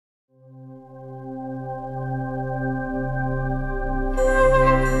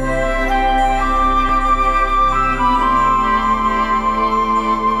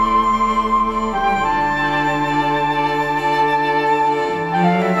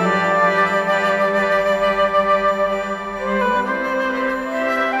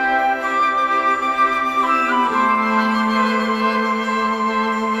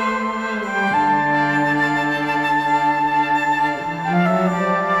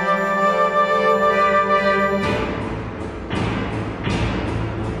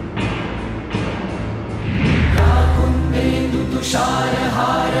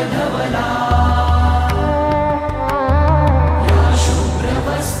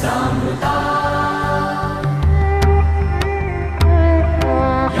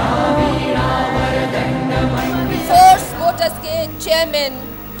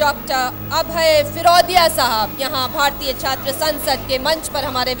Doctor अभय फिरोदिया साहब यहाँ भारतीय छात्र संसद के मंच पर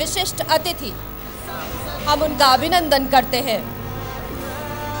हमारे विशिष्ट अतिथि, हम उनका अभिनंदन करते हैं।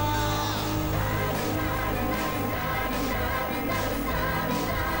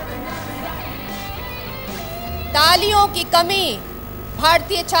 तालियों की कमी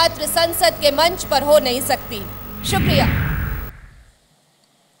भारतीय छात्र संसद के मंच पर हो नहीं सकती। शुक्रिया।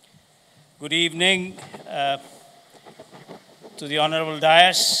 Good evening to the Honorable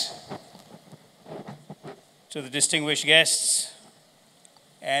Dais, to the distinguished guests,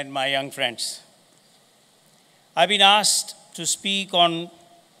 and my young friends. I've been asked to speak on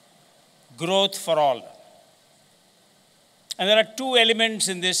growth for all. And there are two elements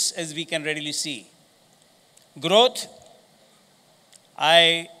in this, as we can readily see. Growth,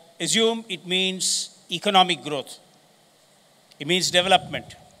 I assume it means economic growth. It means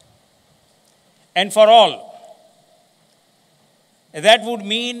development. And for all, that would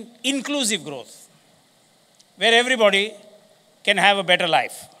mean inclusive growth, where everybody can have a better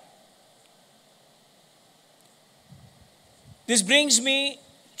life. This brings me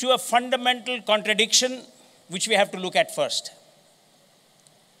to a fundamental contradiction which we have to look at first.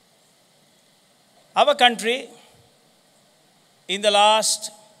 Our country, in the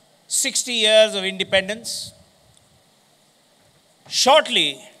last 60 years of independence,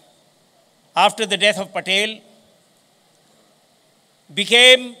 shortly after the death of Patel,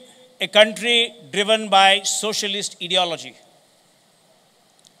 became a country driven by socialist ideology.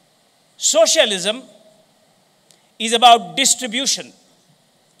 Socialism is about distribution.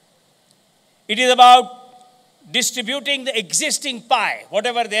 It is about distributing the existing pie,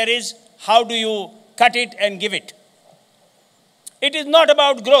 whatever there is, how do you cut it and give it. It is not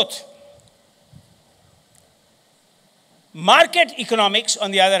about growth. Market economics,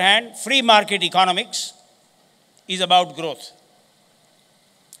 on the other hand, free market economics, is about growth.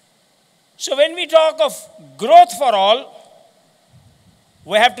 So when we talk of growth for all,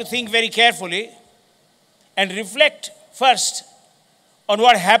 we have to think very carefully and reflect first on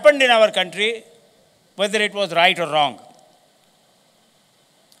what happened in our country, whether it was right or wrong.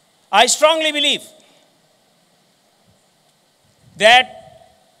 I strongly believe that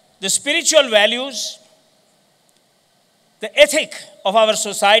the spiritual values, the ethic of our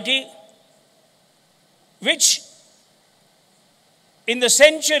society, which in the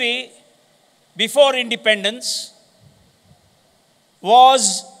century before independence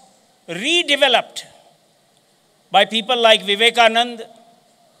was redeveloped by people like Vivekananda,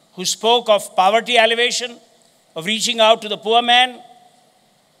 who spoke of poverty alleviation, of reaching out to the poor man,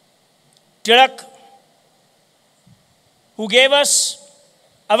 Tilak, who gave us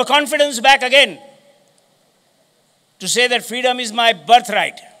our confidence back again to say that freedom is my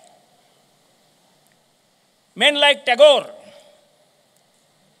birthright. Men like Tagore,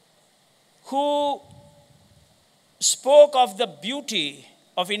 who spoke of the beauty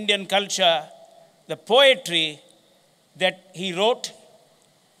of Indian culture, the poetry that he wrote,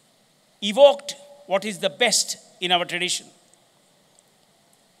 evoked what is the best in our tradition.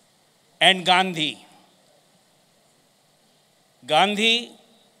 And Gandhi. Gandhi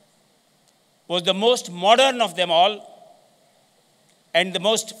was the most modern of them all and the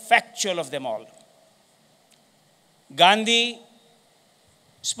most factual of them all. Gandhi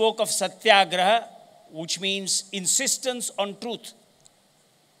spoke of satyagraha, which means insistence on truth.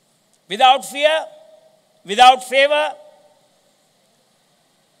 Without fear, without favor,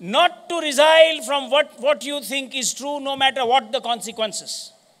 not to resile from what you think is true, no matter what the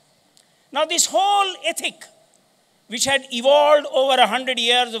consequences. Now this whole ethic, which had evolved over 100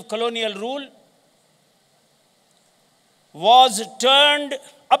 years of colonial rule, was turned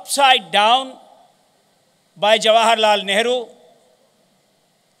upside down by Jawaharlal Nehru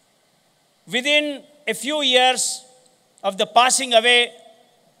within a few years of the passing away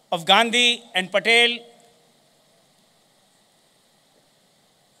of Gandhi and Patel.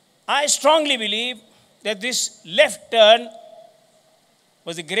 I strongly believe that this left turn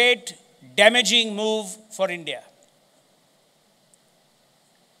was a great damaging move for India.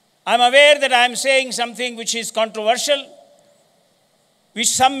 I'm aware that I'm saying something which is controversial, which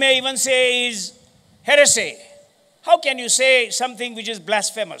some may even say is heresy. How can you say something which is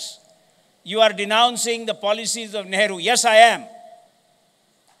blasphemous? You are denouncing the policies of Nehru. Yes, I am.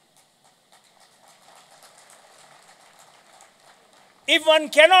 If one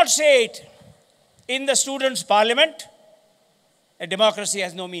cannot say it in the students' parliament, a democracy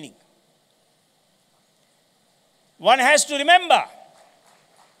has no meaning. One has to remember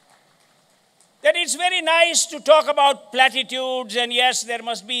that it's very nice to talk about platitudes and yes, there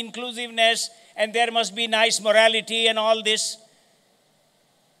must be inclusiveness and there must be nice morality and all this.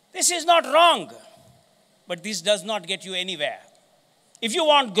 This is not wrong, but this does not get you anywhere. If you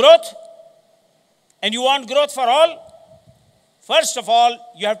want growth, and you want growth for all, first of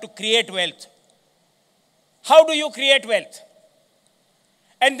all, you have to create wealth. How do you create wealth?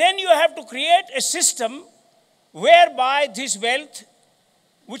 And then you have to create a system whereby this wealth,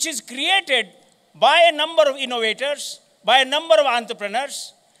 which is created by a number of innovators, by a number of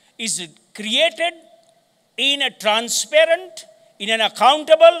entrepreneurs, is created in a transparent, in an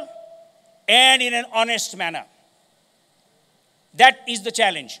accountable, and in an honest manner. That is the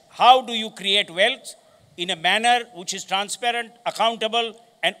challenge. How do you create wealth in a manner which is transparent, accountable,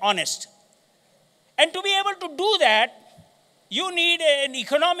 and honest? And to be able to do that, you need an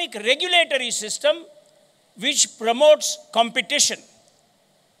economic regulatory system which promotes competition,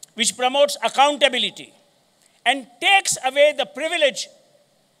 which promotes accountability, and takes away the privilege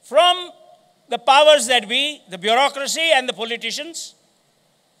from the powers that be, the bureaucracy and the politicians,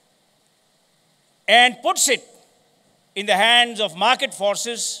 and puts it in the hands of market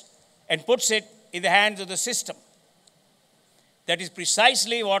forces and puts it in the hands of the system. That is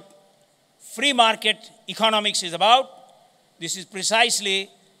precisely what free market economics is about. This is precisely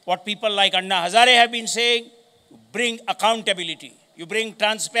what people like Anna Hazare have been saying. You bring accountability. You bring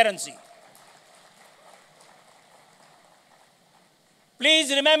transparency.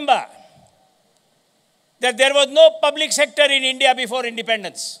 Please remember that there was no public sector in India before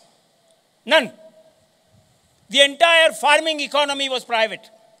independence. None. The entire farming economy was private.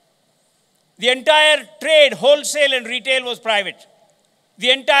 The entire trade, wholesale and retail was private. The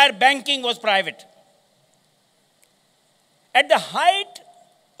entire banking was private. At the height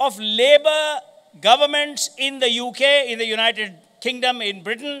of labor governments in the UK, in the United Kingdom, in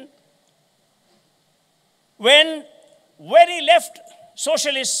Britain, when very left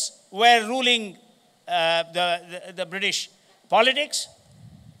socialists were ruling the British politics,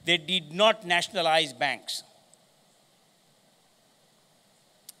 they did not nationalize banks.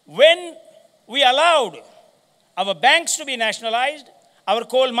 When we allowed our banks to be nationalized, our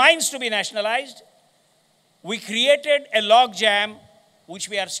coal mines to be nationalized, we created a logjam which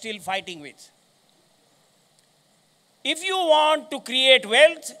we are still fighting with. If you want to create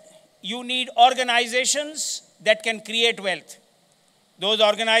wealth, you need organizations that can create wealth. Those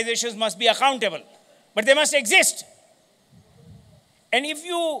organizations must be accountable, but they must exist. And if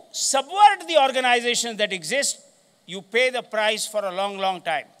you subvert the organizations that exist, you pay the price for a long, long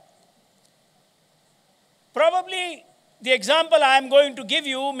time. Probably the example I am going to give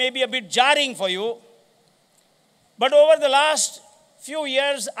you may be a bit jarring for you, but over the last few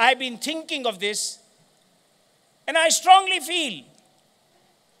years, I've been thinking of this, and I strongly feel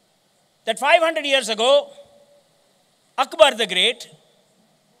that 500 years ago, Akbar the Great,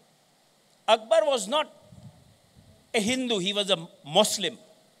 Akbar was not a Hindu, he was a Muslim.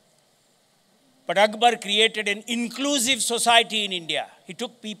 But Akbar created an inclusive society in India. He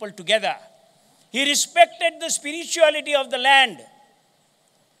took people together. He respected the spirituality of the land.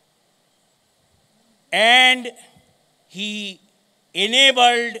 And he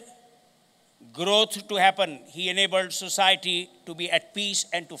enabled growth to happen. He enabled society to be at peace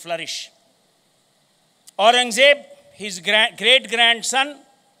and to flourish. Aurangzeb, his great-grandson,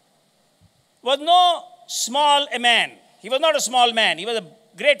 was no small a man. He was not a small man. He was a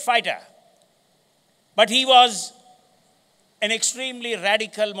great fighter. But he was an extremely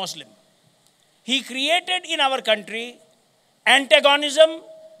radical Muslim. He created in our country antagonism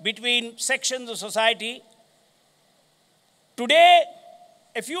between sections of society. Today,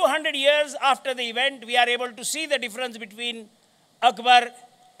 a few hundred years after the event, we are able to see the difference between Akbar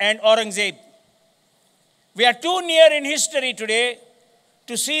and Aurangzeb. We are too near in history today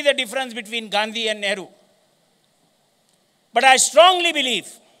to see the difference between Gandhi and Nehru. But I strongly believe,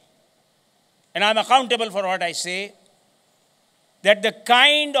 and I'm accountable for what I say, that the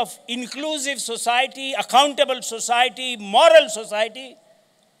kind of inclusive society, accountable society, moral society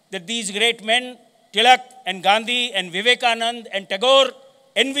that these great men, Tilak and Gandhi and Vivekanand and Tagore,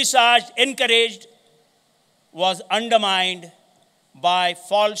 envisaged, encouraged, was undermined by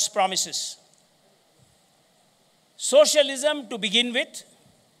false promises. Socialism, to begin with,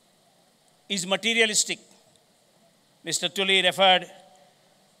 is materialistic. Mr. Tully referred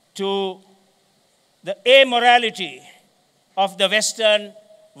to the amorality of the Western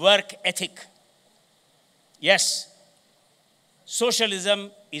work ethic. Yes, socialism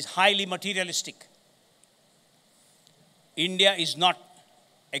is highly materialistic. India is not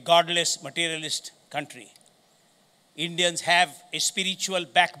a godless materialist country. Indians have a spiritual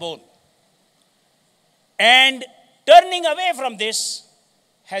backbone. And turning away from this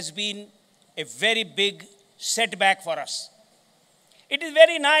has been a very big setback for us. It is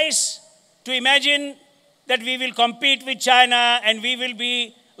very nice to imagine that we will compete with China and we will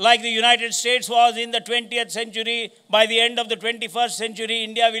be like the United States was in the 20th century. By the end of the 21st century,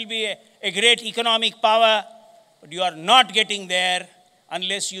 India will be a great economic power. But you are not getting there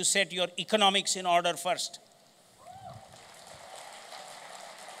unless you set your economics in order first.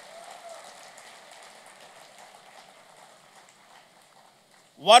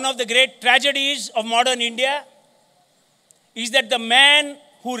 One of the great tragedies of modern India is that the man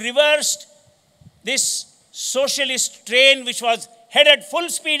who reversed this socialist train, which was headed full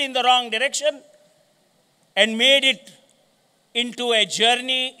speed in the wrong direction, and made it into a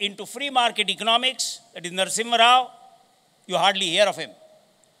journey into free market economics, that is Narasimha Rao, you hardly hear of him.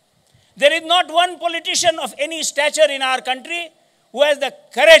 There is not one politician of any stature in our country who has the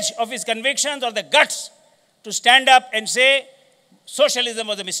courage of his convictions or the guts to stand up and say, socialism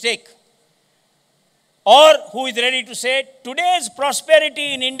was a mistake. Or who is ready to say, today's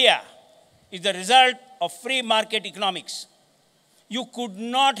prosperity in India is the result of free market economics. You could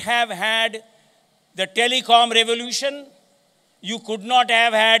not have had the telecom revolution. You could not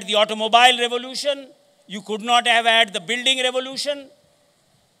have had the automobile revolution. You could not have had the building revolution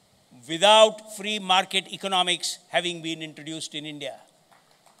without free market economics having been introduced in India.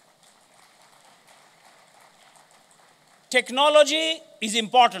 Technology is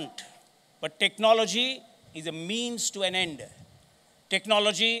important, but technology is a means to an end.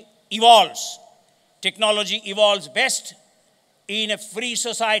 Technology evolves. Technology evolves best in a free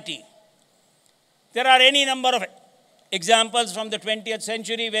society. There are any number of examples from the 20th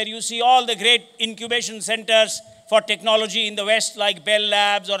century where you see all the great incubation centers for technology in the West, like Bell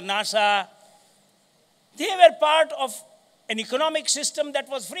Labs or NASA. They were part of an economic system that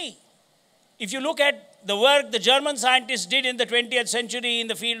was free. If you look at the work the German scientists did in the 20th century in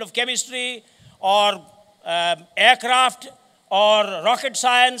the field of chemistry or aircraft or rocket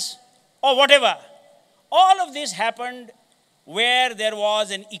science or whatever, all of this happened where there was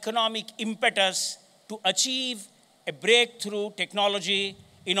an economic impetus to achieve a breakthrough technology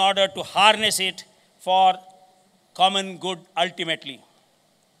in order to harness it for common good ultimately.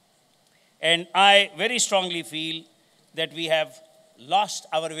 And I very strongly feel that we have lost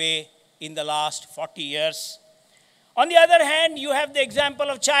our way in the last 40 years. On the other hand, you have the example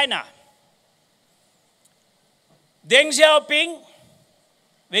of China. Deng Xiaoping,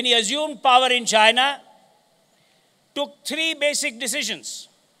 when he assumed power in China, took three basic decisions.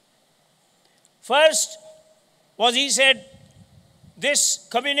 First was he said, this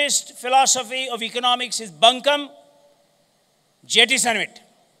communist philosophy of economics is bunkum, jettison it.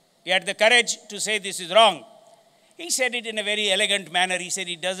 He had the courage to say this is wrong. He said it in a very elegant manner. He said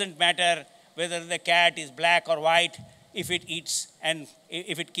it doesn't matter whether the cat is black or white if it eats and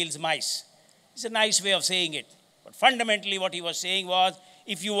if it kills mice. It's a nice way of saying it. But fundamentally what he was saying was,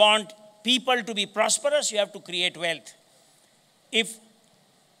 if you want people to be prosperous, you have to create wealth. If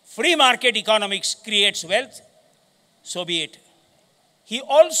free market economics creates wealth, so be it. He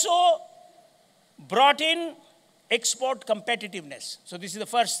also brought in export competitiveness. So this is the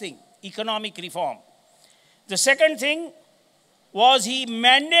first thing, economic reform. The second thing was he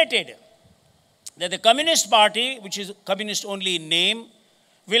mandated that the Communist Party, which is communist only in name,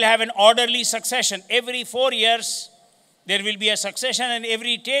 will have an orderly succession. Every 4 years, there will be a succession, and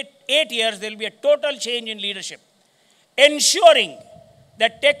every 8 years, there will be a total change in leadership, ensuring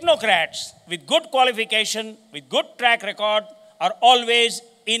that technocrats with good qualification, with good track record, are always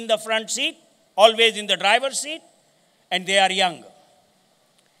in the front seat, always in the driver's seat, and they are young.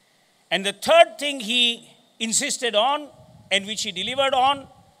 And the third thing he insisted on, and which he delivered on,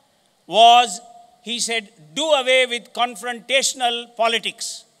 was he said, do away with confrontational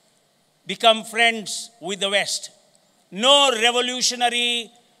politics. Become friends with the West. No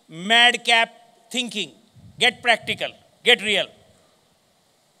revolutionary, madcap thinking. Get practical. Get real.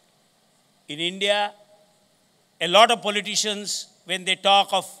 In India, a lot of politicians, when they talk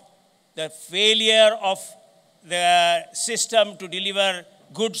of the failure of the system to deliver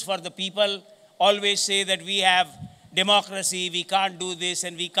goods for the people, always say that we have democracy, we can't do this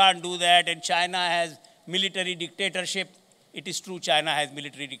and we can't do that, and China has military dictatorship. It is true, China has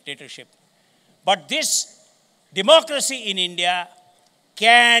military dictatorship. But this democracy in India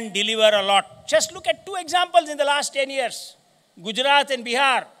can deliver a lot. Just look at two examples in the last 10 years. Gujarat and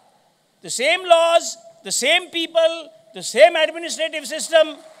Bihar. The same laws, the same people, the same administrative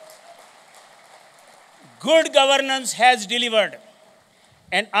system. Good governance has delivered.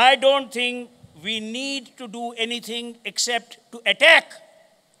 And I don't think we need to do anything except to attack.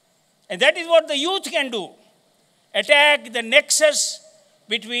 And that is what the youth can do. Attack the nexus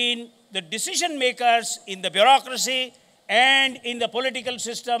between the decision makers in the bureaucracy and in the political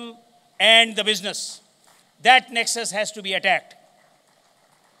system and the business. That nexus has to be attacked.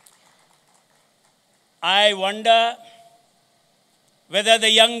 I wonder whether the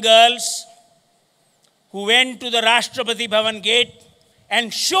young girls who went to the Rashtrapati Bhavan gate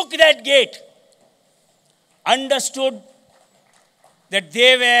and shook that gate understood that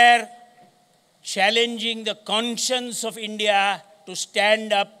they were challenging the conscience of India to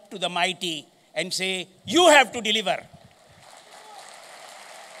stand up to the mighty and say, you have to deliver.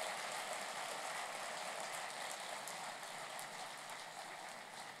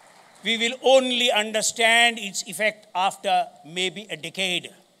 We will only understand its effect after maybe a decade.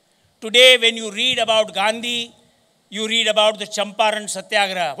 Today, when you read about Gandhi, you read about the Champaran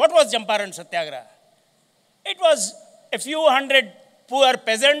Satyagraha. What was Champaran Satyagraha? It was a few hundred poor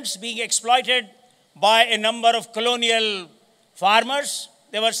peasants being exploited by a number of colonial farmers.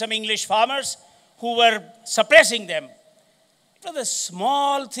 There were some English farmers who were suppressing them. It was a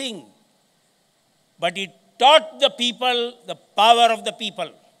small thing, but it taught the people the power of the people.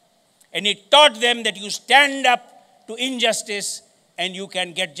 And it taught them that you stand up to injustice and you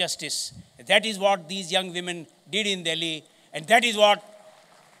can get justice. That is what these young women did in Delhi. And that is what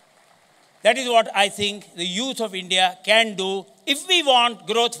I think the youth of India can do. If we want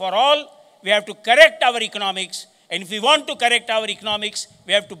growth for all, we have to correct our economics. And if we want to correct our economics,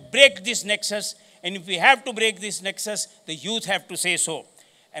 we have to break this nexus. And if we have to break this nexus, the youth have to say so.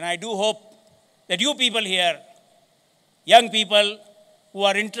 And I do hope that you people here, young people who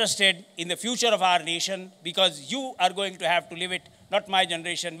are interested in the future of our nation, because you are going to have to live it, not my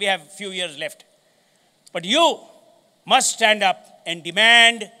generation. We have a few years left. But you must stand up and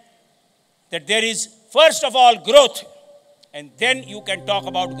demand that there is, first of all, growth. And then you can talk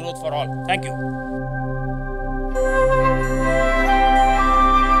about growth for all. Thank you.